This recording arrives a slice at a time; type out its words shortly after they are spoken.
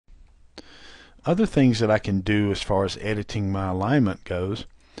Other things that I can do as far as editing my alignment goes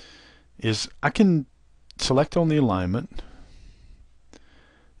is I can select on the alignment,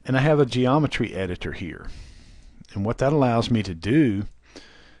 and I have a geometry editor here. And what that allows me to do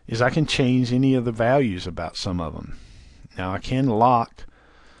is I can change any of the values about some of them. Now I can lock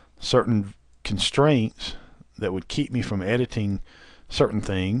certain constraints that would keep me from editing certain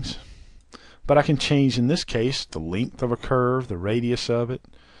things, but I can change, in this case, the length of a curve, the radius of it,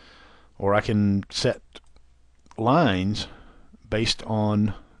 or I can set lines based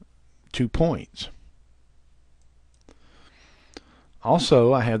on 2 points.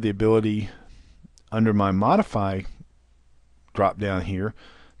 Also, I have the ability under my modify drop down here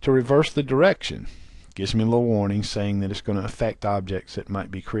to reverse the direction. It gives me a little warning saying that it's going to affect objects that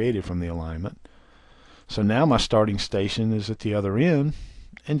might be created from the alignment. So now my starting station is at the other end,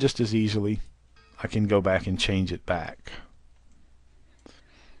 and just as easily I can go back and change it back.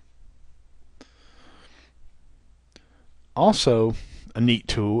 Also, a neat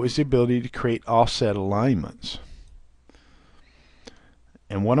tool is the ability to create offset alignments.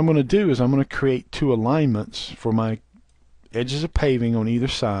 And what I'm going to do is I'm going to create 2 alignments for my edges of paving on either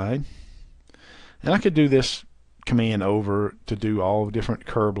side. And I could do this command over to do all different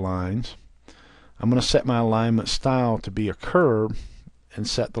curb lines. I'm going to set my alignment style to be a curb and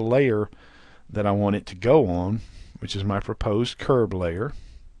set the layer that I want it to go on, which is my proposed curb layer.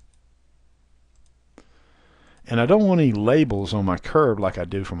 And I don't want any labels on my curb like I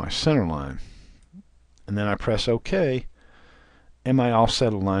do for my center line. And then I press OK, and my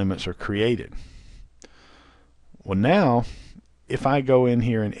offset alignments are created. Well, now if I go in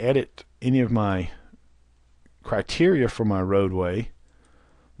here and edit any of my criteria for my roadway,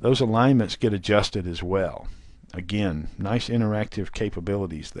 those alignments get adjusted as well. Again, nice interactive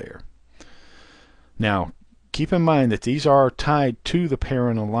capabilities there. Now keep in mind that these are tied to the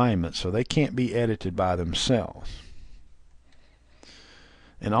parent alignment, so they can't be edited by themselves.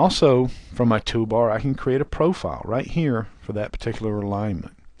 And also from my toolbar I can create a profile right here for that particular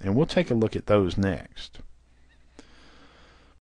alignment, and we'll take a look at those next.